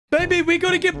Baby, we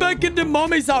gotta get back into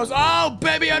Mommy's house. Oh,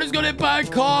 baby, I just got hit by a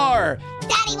car.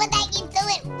 Daddy, what the heck you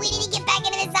doing? We need to get back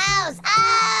into this house.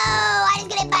 Oh, I just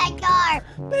got hit by a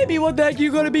car. Baby, what the heck? You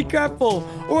gotta be careful.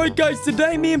 All right, guys,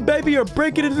 today me and Baby are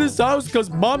breaking into this house because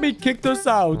Mommy kicked us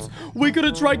out. We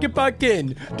gotta try and get back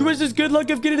in. To wish us good luck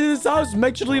of getting into this house,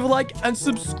 make sure to leave a like and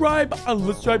subscribe, and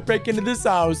let's try break into this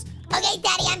house. Okay,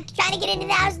 Daddy, I'm trying to get into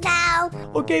the house now.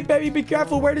 Okay, Baby, be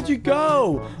careful. Where did you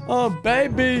go? Oh,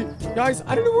 Baby. Guys,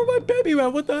 I don't know where my baby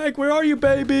went. What the heck? Where are you,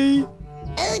 Baby?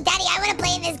 Ooh, Daddy, I want to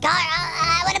play in this car.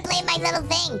 I want to play in my little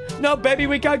thing. No, Baby,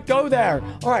 we can't go there.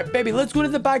 All right, Baby, let's go to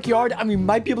the backyard, and we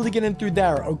might be able to get in through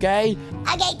there, okay?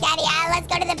 Okay, Daddy, let's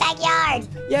go to the backyard.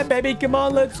 Yeah, Baby, come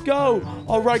on, let's go.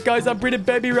 All right, guys, I'm bringing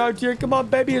Baby around here. Come on,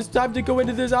 Baby, it's time to go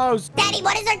into this house. Daddy,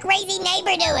 what is our crazy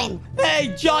neighbor doing?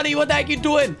 Hey, Johnny, what the heck you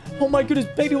doing? Oh, my goodness,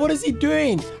 Baby, what is he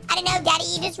doing? I don't know, Daddy.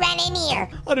 He just ran in here.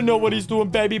 I don't know what he's doing,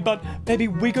 Baby, but, Baby,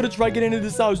 we gotta try get into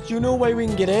this house. Do you know a way we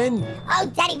can get in? Oh,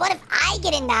 Daddy, what if I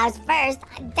get in the house first?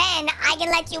 Then I can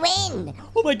let you in.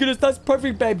 Oh, my goodness, that's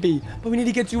perfect, Baby. But we need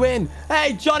to get you in.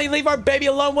 Hey, Johnny, leave our baby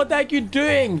alone. What the heck you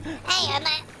doing? Hey,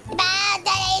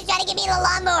 Daddy's trying to give me the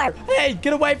lawnmower. Hey,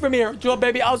 get away from here. Joel,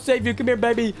 baby, I'll save you. Come here,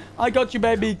 baby. I got you,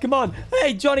 baby. Come on.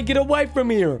 Hey, Johnny, get away from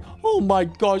here. Oh, my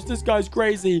gosh, this guy's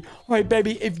crazy. All right,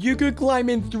 baby, if you could climb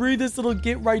in through this little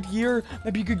gate right here,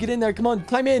 maybe you could get in there. Come on,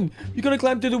 climb in. You gotta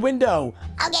climb through the window.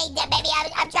 Okay, baby,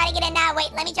 I'm trying to get in now.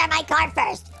 Wait, let me try my car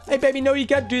first. Hey, baby, no, you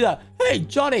can't do that. Hey,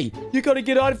 Johnny, you gotta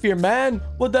get out of here, man.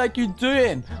 What the heck you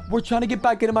doing? We're trying to get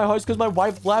back into my house because my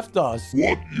wife left us.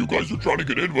 What? You guys are trying to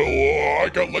get in? Well, I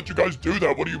can't let you guys do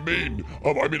that. What do you mean?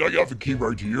 I mean, I have a key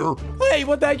right here. Hey,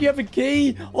 what the heck? You have a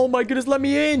key? Oh, my goodness, let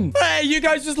me in. Hey, you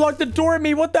guys just locked the door at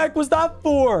me. What the heck was that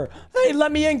for? Hey,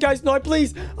 let me in, guys. No,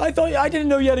 please. I didn't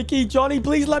know you had a key, Johnny.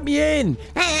 Please let me in.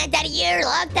 Daddy, you're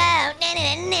locked out.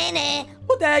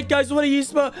 What the heck, guys? What are you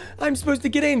I'm supposed to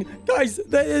get in? Guys,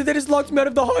 they just locked me out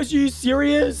of the house. Are you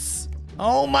serious?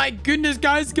 Oh my goodness,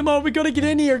 guys. Come on, we gotta get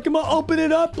in here. Come on, open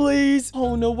it up, please.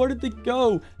 Oh no, where did they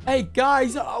go? Hey,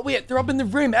 guys. Oh, wait, they're up in the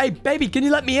room. Hey, baby, can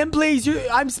you let me in, please?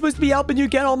 I'm supposed to be helping you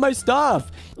get all my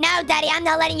stuff. No, Daddy, I'm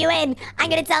not letting you in. I'm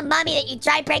gonna tell Mommy that you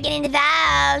tried breaking into the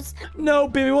house. No,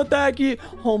 baby, what the heck?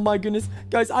 Oh my goodness.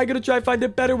 Guys, I gotta try to find a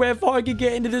better way of how I can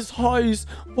get into this house.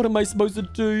 What am I supposed to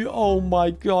do? Oh my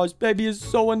gosh, baby is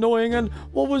so annoying. And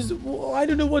I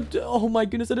don't know what, oh my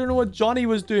goodness, I don't know what Johnny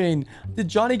was doing. Did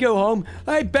Johnny go home?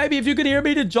 Hey, baby, if you could hear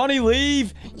me, did Johnny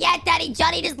leave? Yeah, Daddy,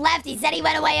 Johnny just left. He said he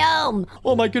went away home.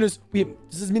 Oh my goodness. Wait,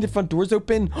 does this mean the front door's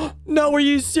open? No, are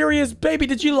you serious? Baby,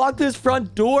 did you lock this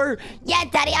front door? Yeah,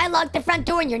 Daddy, I locked the front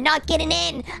door and you're not getting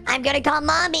in. I'm gonna call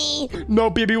Mommy. No,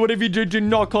 baby, what if you do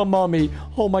not call Mommy?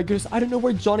 Oh my goodness, I don't know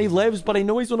where Johnny lives, but I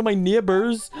know he's one of my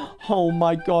neighbors. Oh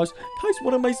my gosh. Guys,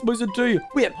 what am I supposed to do?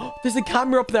 Wait, there's a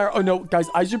camera up there. Oh no, guys,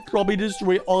 I should probably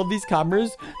destroy all of these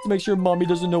cameras to make sure Mommy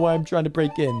doesn't know why I'm trying to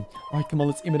break in. All right, come on,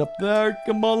 let's aim it up there.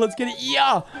 Come on, let's get it.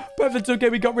 Yeah, perfect. Okay,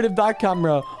 we got rid of that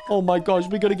camera. Oh my gosh,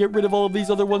 we gotta get rid of all of these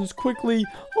other ones quickly.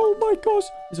 Oh my gosh,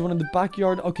 there's one in the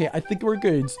backyard. Okay, I think we're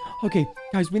good. Okay,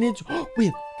 guys, we need to...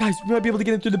 Wait, guys, we might be able to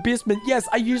get into the basement. Yes,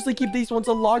 I usually keep these ones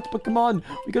unlocked, but come on.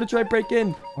 We gotta try to break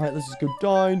in. All right, let's just go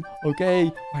down. Okay.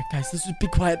 All right, guys, let's just be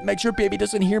quiet. Make sure baby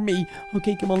doesn't hear me.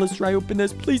 Okay, come on, let's try open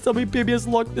this. Please tell me baby has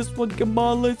locked this one. Come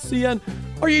on, let's see. And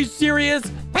are you serious?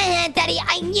 Daddy,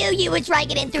 I knew you would try to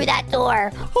get in through that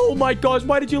door. Oh my gosh,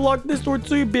 why did you lock this door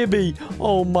too, baby?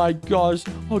 Oh my gosh.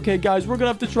 Okay, guys, we're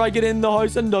gonna have to try get in the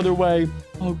house another way.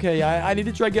 Okay, I need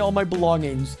to try get all my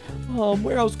belongings.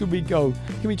 Where else could we go?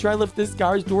 Can we try lift this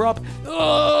garage door up?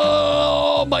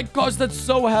 Oh my gosh, that's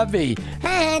so heavy.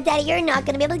 Daddy, you're not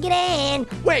gonna be able to get in.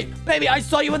 Wait, baby, I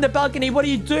saw you in the balcony. What are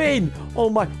you doing? Oh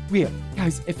my, wait,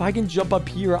 guys, if I can jump up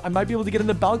here, I might be able to get in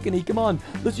the balcony. Come on,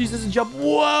 let's use this and jump.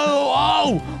 Whoa,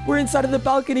 oh, we're inside of the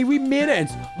balcony. We made it.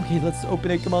 Okay, let's open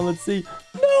it. Come on, let's see.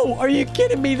 No, are you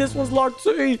kidding me? This one's locked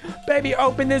too. Baby,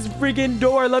 open this freaking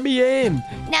door. Let me in.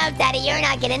 No, Daddy, you're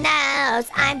not getting in the house.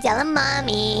 I'm telling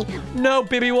Mommy. No,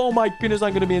 baby. Oh, my goodness.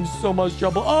 I'm going to be in so much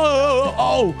trouble.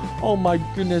 Oh, my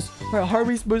goodness. How are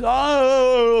we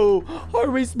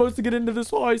supposed to get into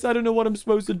this house? I don't know what I'm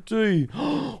supposed to do.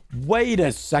 Wait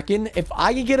a second. If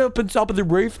I can get up on top of the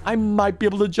roof, I might be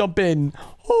able to jump in.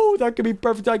 Oh, that could be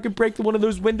perfect. I could break one of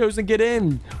those windows and get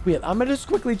in. Wait, I'm going to just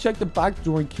quickly check the back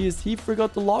door in case he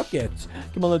forgot to lock it.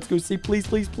 Come on, let's go see. Please,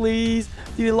 please, please.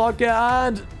 Did he lock it?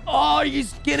 And... oh, are you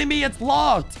kidding me? It's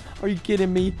locked. Are you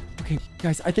kidding me? Okay, Okay,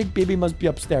 guys, I think baby must be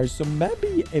upstairs. So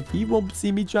maybe if he won't see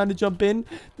me trying to jump in,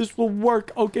 this will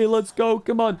work. Okay, let's go.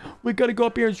 Come on. We gotta go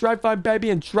up here and try find baby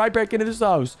and try break into this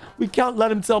house. We can't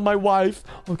let him tell my wife.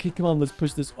 Okay, come on. Let's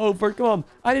push this over. Come on.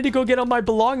 I need to go get all my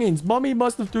belongings. Mommy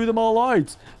must have threw them all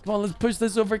out. Come on, let's push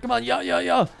this over. Come on.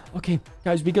 Yeah. Okay,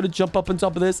 guys, we gotta jump up on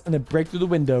top of this and then break through the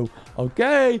window.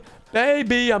 Okay.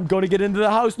 Baby, I'm going to get into the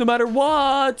house no matter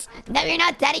what. No, you're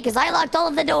not, Daddy, because I locked all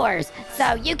of the doors.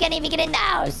 So you can't even get in the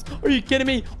house. Are you kidding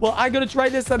me? Well, I'm going to try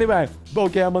this anyway.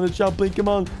 Okay, I'm on the trampoline. Come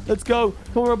on. Let's go.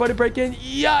 Come on, everybody, break in.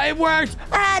 Yeah, it worked.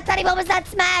 Daddy, what was that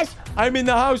smash? I'm in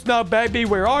the house now, baby.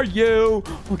 Where are you?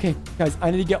 Okay, guys,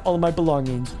 I need to get all of my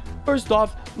belongings. First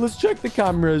off, let's check the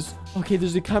cameras. Okay,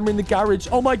 there's a camera in the garage.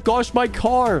 Oh my gosh, my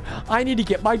car. I need to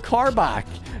get my car back.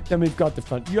 Then we've got the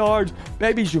front yard.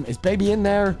 Baby's room. Is baby in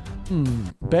there?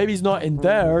 Baby's not in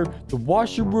there. The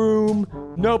washer room.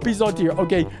 Nope, he's not here.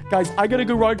 Okay, guys, I gotta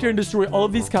go right here and destroy all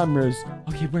of these cameras.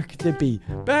 Okay, where could they be?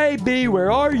 Baby,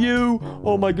 where are you?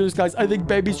 Oh my goodness, guys. I think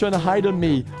baby's trying to hide on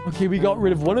me. Okay, we got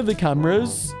rid of one of the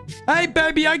cameras. Hey,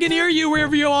 baby, I can hear you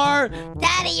wherever you are.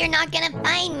 Daddy, you're not gonna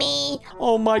find me.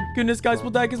 Oh my goodness, guys.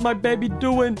 What the heck is my baby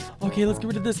doing? Okay, let's get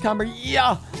rid of this camera.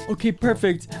 Yeah. Okay,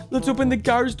 perfect. Let's open the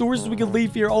garage doors so we can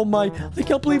leave here. Oh my. I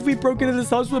can't believe we broke into this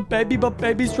house with baby, but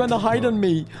baby's trying to hide on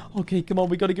me. Okay, come on.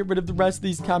 We got to get rid of the rest of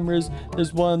these cameras.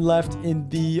 There's one left in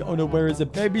the... Oh no, where is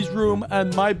it? Baby's room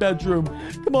and my bedroom.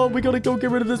 Come on, we got to go get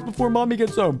rid of this before mommy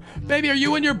gets home. Baby, are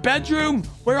you in your bedroom?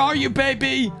 Where are you,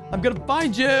 baby? I'm going to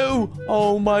find you.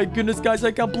 Oh my goodness, guys.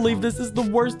 I can't believe this is the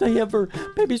worst day ever.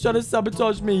 Baby's trying to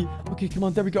sabotage me. Okay, come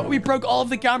on. There we go. We broke all of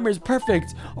the cameras.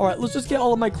 Perfect. All right, let's just get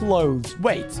all of my clothes.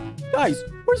 Wait, guys,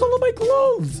 where's all of my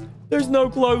clothes? There's no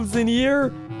clothes in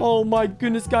here. Oh my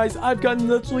goodness, guys. I've got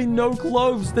literally no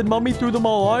clothes. Did mommy threw them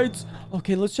all out?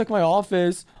 Okay, let's check my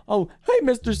office. Oh, hey,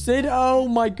 Mr. Sid. Oh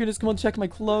my goodness. Come on, check my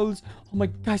clothes. Oh my,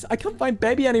 guys, I can't find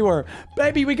baby anywhere.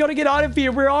 Baby, we gotta get out of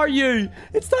here. Where are you?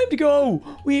 It's time to go.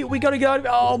 We gotta get out of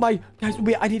here. Oh my, guys,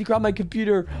 wait, I need to grab my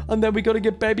computer and then we gotta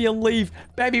get baby and leave.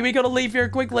 Baby, we gotta leave here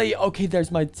quickly. Okay, there's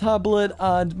my tablet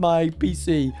and my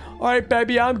PC. All right,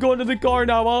 baby, I'm going to the car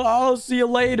now. I'll see you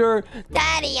later.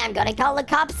 Daddy, I'm gonna call the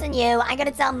cops on you. I'm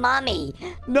gonna tell mommy.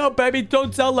 No, baby,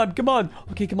 don't tell them. Come on.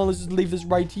 Okay, come on. Let's just leave this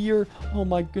right here. Oh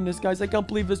my goodness, guys, I can't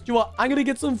believe this. You know what? I'm gonna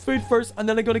get some food first and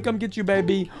then I'm gonna come get you,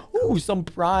 baby. Ooh, some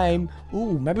prime.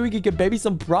 Ooh, maybe we could get baby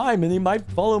some prime and he might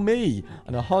follow me.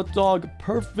 And a hot dog.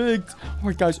 Perfect. All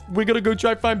right, guys, we're gonna go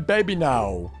try find baby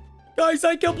now. Guys,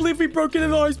 I can't believe we broke into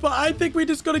the house, but I think we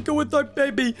just gotta go with our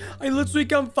baby. I literally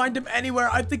can't find him anywhere.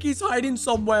 I think he's hiding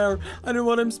somewhere. I don't know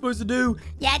what I'm supposed to do.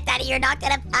 Yeah, Daddy, you're not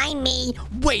gonna find me.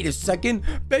 Wait a second.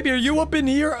 Baby, are you up in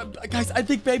here? Guys, I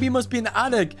think baby must be in the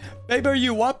attic. Baby, are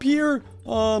you up here?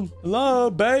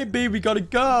 Hello, baby, we gotta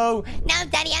go. No,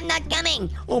 Daddy, I'm not coming.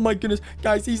 Oh my goodness,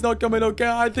 guys, he's not coming. Okay,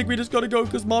 I think we just gotta go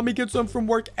because mommy gets home from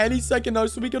work any second now,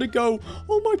 so we gotta go.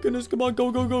 Oh my goodness, come on, go.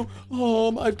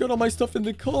 I've got all my stuff in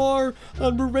the car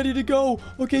and we're ready to go.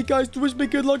 Okay, guys, to wish me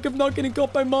good luck of not getting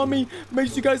caught by mommy. Make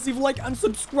sure you guys leave a like and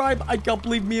subscribe. I can't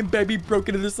believe me and baby broke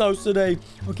into this house today.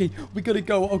 Okay, we gotta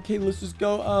go. Okay, let's just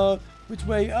go. Which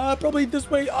way? Probably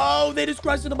this way. Oh, they just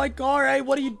crashed into my car. Hey,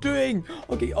 what are you doing?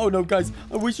 Okay. Oh, no, guys.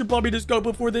 We should probably just go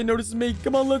before they notice me.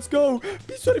 Come on, let's go.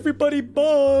 Peace out, everybody.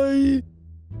 Bye.